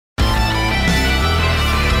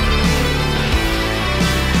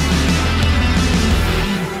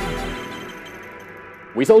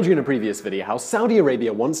We told you in a previous video how Saudi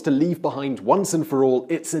Arabia wants to leave behind once and for all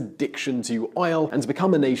its addiction to oil and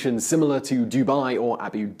become a nation similar to Dubai or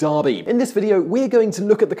Abu Dhabi. In this video, we're going to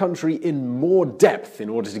look at the country in more depth in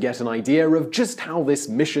order to get an idea of just how this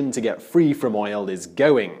mission to get free from oil is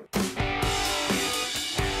going.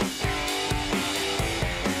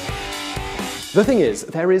 The thing is,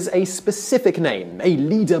 there is a specific name, a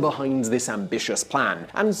leader behind this ambitious plan.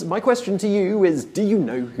 And my question to you is, do you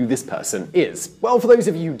know who this person is? Well, for those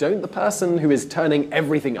of you who don't, the person who is turning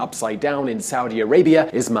everything upside down in Saudi Arabia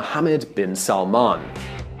is Mohammed bin Salman.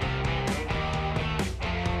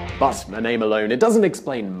 But a name alone, it doesn't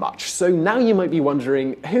explain much, so now you might be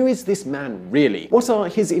wondering, who is this man really? What are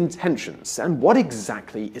his intentions, and what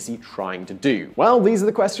exactly is he trying to do? Well, these are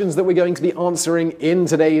the questions that we're going to be answering in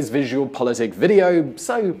today's Visual Politic video,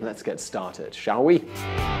 so let's get started, shall we?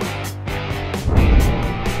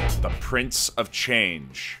 The Prince of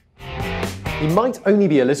Change. He might only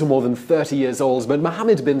be a little more than 30 years old, but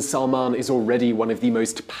Mohammed bin Salman is already one of the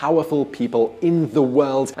most powerful people in the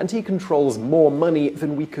world, and he controls more money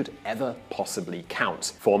than we could ever possibly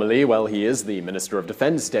count. Formerly, well, he is the Minister of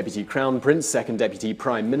Defense, Deputy Crown Prince, Second Deputy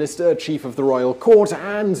Prime Minister, Chief of the Royal Court,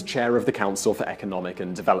 and Chair of the Council for Economic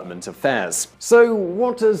and Development Affairs. So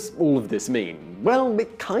what does all of this mean? Well,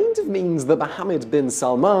 it kind of means that Mohammed bin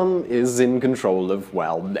Salman is in control of,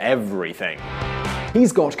 well, everything.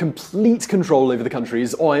 He's got complete control over the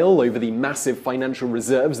country's oil, over the massive financial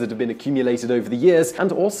reserves that have been accumulated over the years,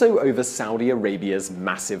 and also over Saudi Arabia's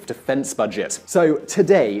massive defense budget. So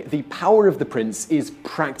today, the power of the prince is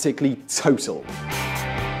practically total.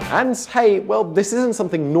 And hey, well, this isn't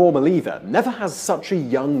something normal either. Never has such a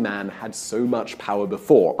young man had so much power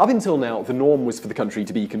before. Up until now, the norm was for the country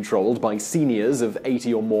to be controlled by seniors of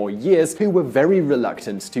 80 or more years who were very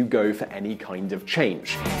reluctant to go for any kind of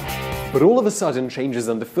change. But all of a sudden, change is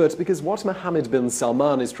underfoot because what Mohammed bin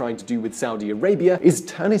Salman is trying to do with Saudi Arabia is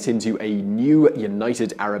turn it into a new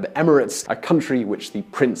United Arab Emirates, a country which the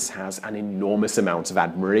prince has an enormous amount of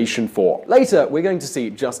admiration for. Later, we're going to see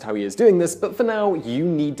just how he is doing this, but for now, you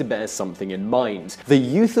need to bear something in mind. The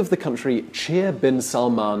youth of the country cheer bin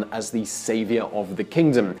Salman as the savior of the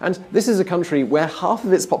kingdom, and this is a country where half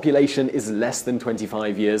of its population is less than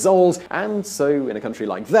 25 years old, and so in a country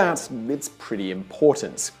like that, it's pretty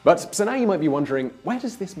important. So now you might be wondering, where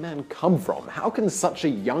does this man come from? How can such a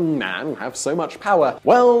young man have so much power?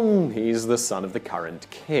 Well, he's the son of the current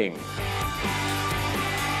king.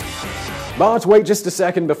 But wait just a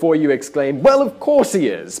second before you exclaim, well, of course he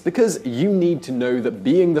is, because you need to know that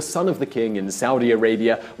being the son of the king in Saudi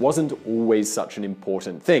Arabia wasn't always such an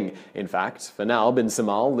important thing. In fact, for now, bin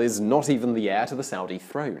Salman is not even the heir to the Saudi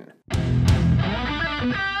throne.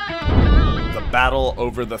 The battle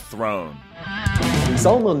over the throne.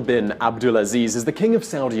 Salman bin Abdulaziz is the king of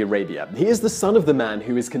Saudi Arabia. He is the son of the man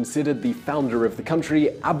who is considered the founder of the country,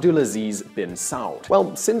 Abdulaziz bin Saud.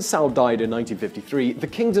 Well, since Saud died in 1953, the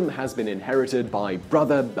kingdom has been inherited by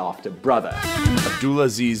brother after brother.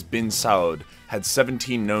 Abdulaziz bin Saud had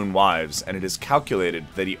 17 known wives, and it is calculated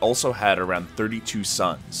that he also had around 32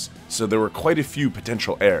 sons, so there were quite a few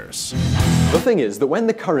potential heirs. The thing is that when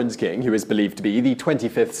the current king, who is believed to be the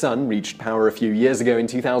 25th son, reached power a few years ago in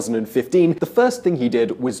 2015, the first thing he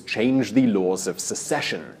did was change the laws of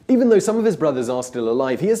succession. Even though some of his brothers are still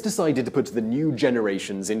alive, he has decided to put the new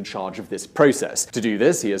generations in charge of this process. To do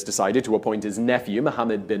this, he has decided to appoint his nephew,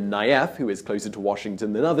 Mohammed bin Nayef, who is closer to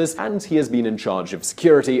Washington than others, and he has been in charge of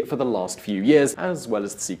security for the last few years, as well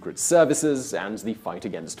as the secret services and the fight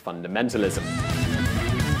against fundamentalism.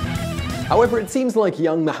 However, it seems like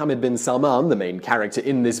young Mohammed bin Salman, the main character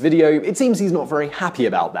in this video, it seems he's not very happy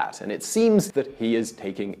about that, and it seems that he is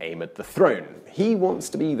taking aim at the throne. He wants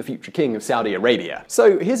to be the future king of Saudi Arabia.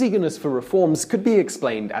 So his eagerness for reforms could be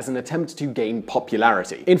explained as an attempt to gain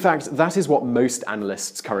popularity. In fact, that is what most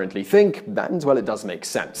analysts currently think, and well, it does make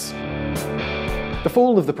sense. The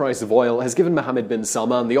fall of the price of oil has given Mohammed bin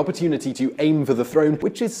Salman the opportunity to aim for the throne,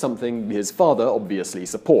 which is something his father obviously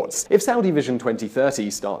supports. If Saudi Vision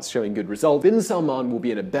 2030 starts showing good results, bin Salman will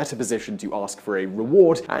be in a better position to ask for a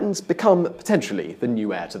reward and become, potentially, the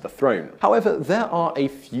new heir to the throne. However, there are a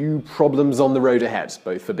few problems on the road ahead,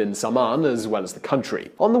 both for bin Salman as well as the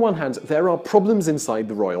country. On the one hand, there are problems inside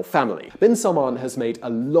the royal family. Bin Salman has made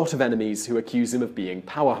a lot of enemies who accuse him of being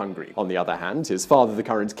power-hungry. On the other hand, his father, the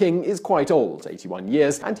current king, is quite old, 81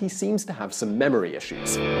 years, and he seems to have some memory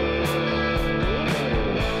issues.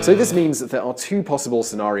 So this means that there are two possible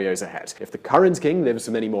scenarios ahead. If the current king lives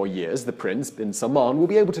for many more years, the prince, bin Salman, will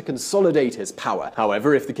be able to consolidate his power.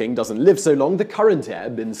 However, if the king doesn't live so long, the current heir,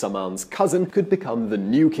 bin Salman's cousin, could become the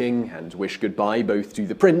new king and wish goodbye both to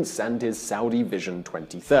the prince and his Saudi Vision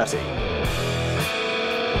 2030.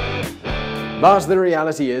 But the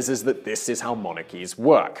reality is that this is how monarchies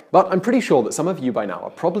work. But I'm pretty sure that some of you by now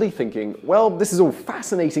are probably thinking, well, this is all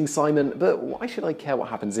fascinating, Simon, but why should I care what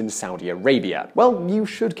happens in Saudi Arabia? Well, you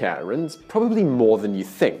should care, and probably more than you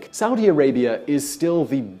think. Saudi Arabia is still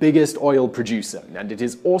the biggest oil producer, and it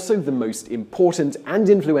is also the most important and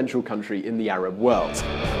influential country in the Arab world.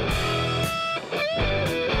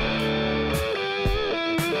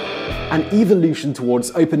 An evolution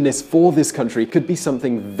towards openness for this country could be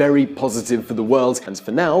something very positive for the world, and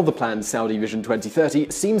for now, the planned Saudi Vision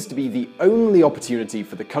 2030 seems to be the only opportunity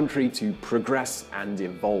for the country to progress and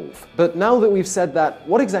evolve. But now that we've said that,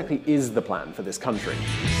 what exactly is the plan for this country?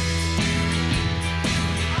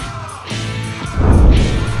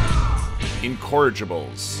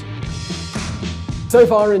 Incorrigibles. So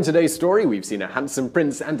far in today's story, we've seen a handsome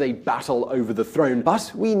prince and a battle over the throne, but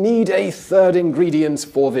we need a third ingredient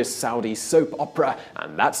for this Saudi soap opera,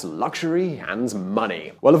 and that's luxury and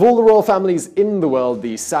money. Well, of all the royal families in the world,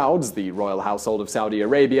 the Sauds, the royal household of Saudi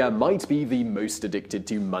Arabia, might be the most addicted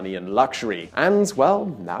to money and luxury. And, well,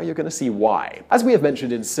 now you're going to see why. As we have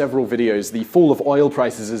mentioned in several videos, the fall of oil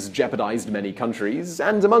prices has jeopardized many countries,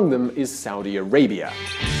 and among them is Saudi Arabia.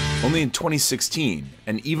 Only in 2016,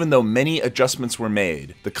 and even though many adjustments were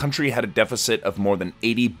made, the country had a deficit of more than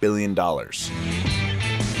 $80 billion.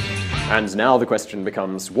 And now the question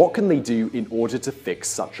becomes, what can they do in order to fix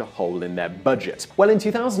such a hole in their budget? Well, in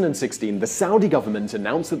 2016, the Saudi government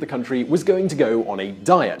announced that the country was going to go on a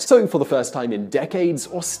diet. So for the first time in decades,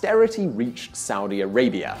 austerity reached Saudi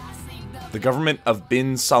Arabia. The government of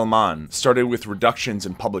bin Salman started with reductions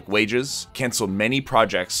in public wages, canceled many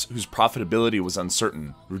projects whose profitability was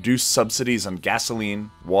uncertain, reduced subsidies on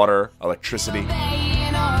gasoline, water, electricity.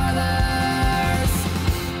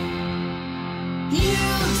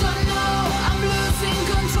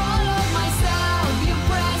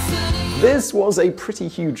 This was a pretty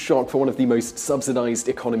huge shock for one of the most subsidized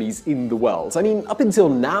economies in the world. I mean, up until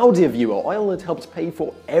now, dear viewer, oil had helped pay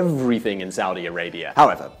for everything in Saudi Arabia.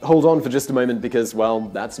 However, hold on for just a moment because, well,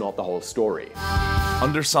 that's not the whole story.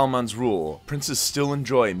 Under Salman's rule, princes still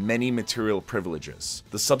enjoy many material privileges.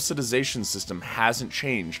 The subsidization system hasn't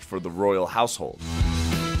changed for the royal household.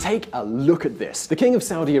 Take a look at this. The King of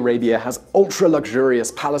Saudi Arabia has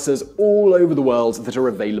ultra-luxurious palaces all over the world that are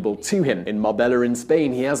available to him. In Marbella in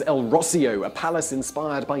Spain, he has El Rocio, a palace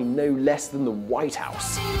inspired by no less than the White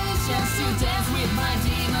House.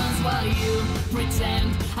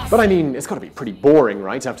 But I mean, it's gotta be pretty boring,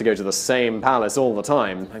 right, to have to go to the same palace all the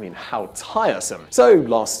time. I mean, how tiresome. So,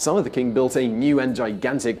 last summer the king built a new and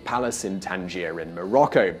gigantic palace in Tangier in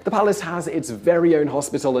Morocco. The palace has its very own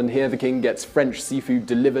hospital, and here the king gets French seafood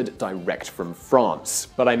delivered direct from France.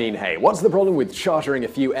 But I mean, hey, what's the problem with chartering a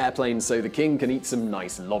few airplanes so the king can eat some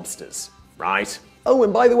nice lobsters, right? Oh,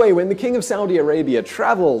 and by the way, when the King of Saudi Arabia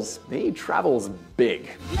travels, he travels big.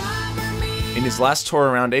 In his last tour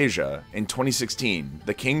around Asia, in 2016,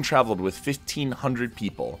 the king traveled with 1,500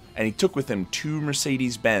 people, and he took with him 2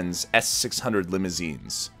 Mercedes-Benz S600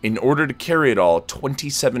 limousines. In order to carry it all,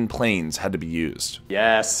 27 planes had to be used.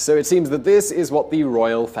 Yes, so it seems that this is what the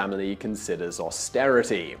royal family considers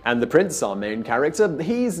austerity. And the prince, our main character,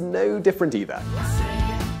 he's no different either.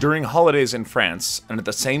 During holidays in France, and at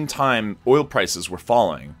the same time oil prices were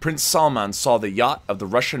falling, Prince Salman saw the yacht of the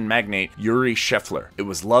Russian magnate Yuri Shefler. It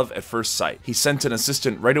was love at first sight. He sent an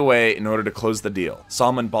assistant right away in order to close the deal.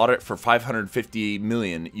 Salman bought it for $550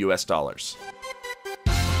 million US.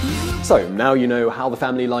 So now you know how the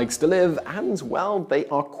family likes to live, and well, they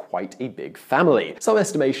are quite a big family. Some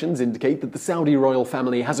estimations indicate that the Saudi royal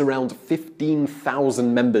family has around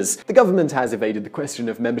 15,000 members. The government has evaded the question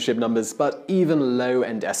of membership numbers, but even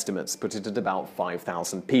low-end estimates put it at about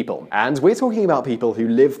 5,000 people. And we're talking about people who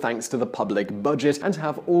live thanks to the public budget and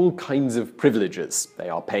have all kinds of privileges. They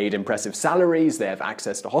are paid impressive salaries, they have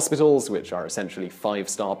access to hospitals, which are essentially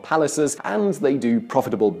 5-star palaces, and they do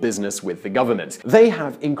profitable business with the government. They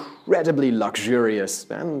have incredibly luxurious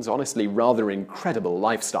and honestly rather incredible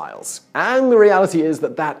lifestyles. And the reality is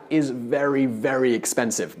that that is very, very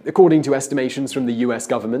expensive. According to estimations from the US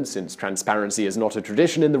government, since transparency is not a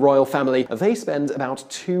tradition in the royal family, they spend about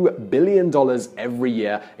 $2 billion every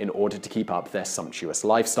year in order to keep up their sumptuous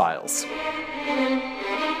lifestyles.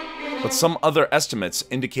 But some other estimates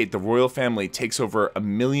indicate the royal family takes over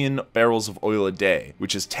 1 million barrels of oil a day,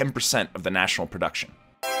 which is 10% of the national production.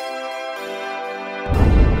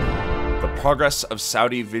 The progress of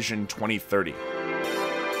Saudi Vision 2030.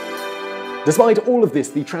 Despite all of this,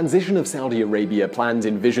 the transition of Saudi Arabia planned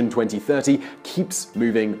in Vision 2030 keeps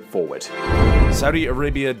moving forward. Saudi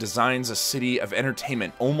Arabia designs a city of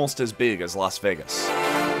entertainment almost as big as Las Vegas.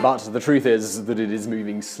 But the truth is that it is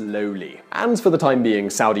moving slowly. And for the time being,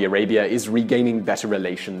 Saudi Arabia is regaining better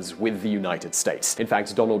relations with the United States. In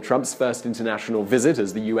fact, Donald Trump's first international visit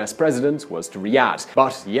as the US president was to Riyadh.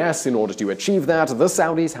 But yes, in order to achieve that, the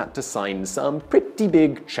Saudis had to sign some pretty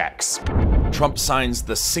big checks. Trump signs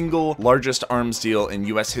the single largest arms deal in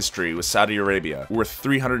US history with Saudi Arabia, worth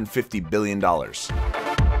 $350 billion.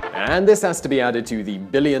 And this has to be added to the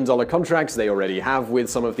billion-dollar contracts they already have with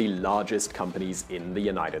some of the largest companies in the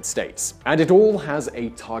United States. And it all has a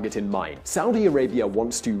target in mind. Saudi Arabia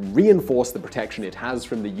wants to reinforce the protection it has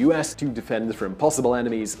from the US to defend from possible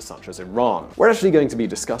enemies such as Iran. We're actually going to be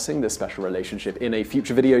discussing this special relationship in a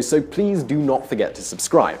future video, so please do not forget to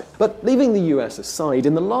subscribe. But leaving the US aside,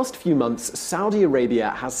 in the last few months, Saudi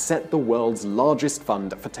Arabia has set the world's largest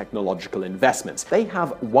fund for technological investments. They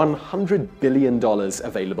have $100 billion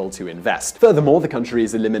available to invest. Furthermore, the country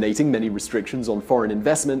is eliminating many restrictions on foreign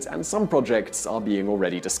investment, and some projects are being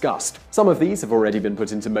already discussed. Some of these have already been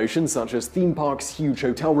put into motion, such as theme parks, huge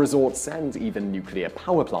hotel resorts, and even nuclear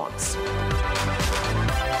power plants.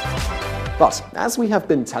 But, as we have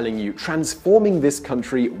been telling you, transforming this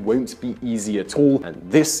country won't be easy at all, and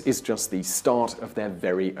this is just the start of their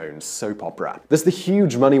very own soap opera. There's the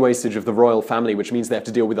huge money wastage of the royal family, which means they have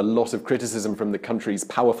to deal with a lot of criticism from the country's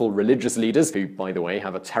powerful religious leaders, who, by the way,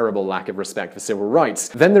 have a terrible lack of respect for civil rights.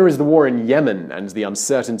 Then there is the war in Yemen, and the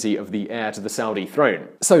uncertainty of the heir to the Saudi throne.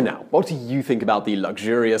 So now, what do you think about the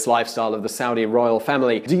luxurious lifestyle of the Saudi royal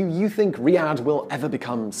family? Do you think Riyadh will ever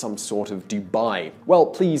become some sort of Dubai? Well,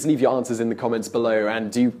 please leave your answers in the comments below, and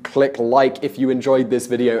do click like if you enjoyed this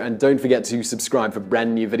video, and don't forget to subscribe for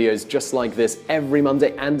brand new videos just like this every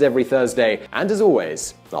Monday and every Thursday. And as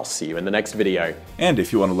always, I'll see you in the next video. And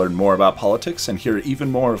if you want to learn more about politics and hear even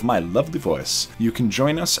more of my lovely voice, you can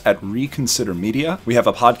join us at Reconsider Media. We have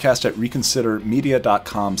a podcast at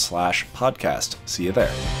reconsidermedia.com/podcast. See you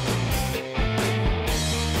there.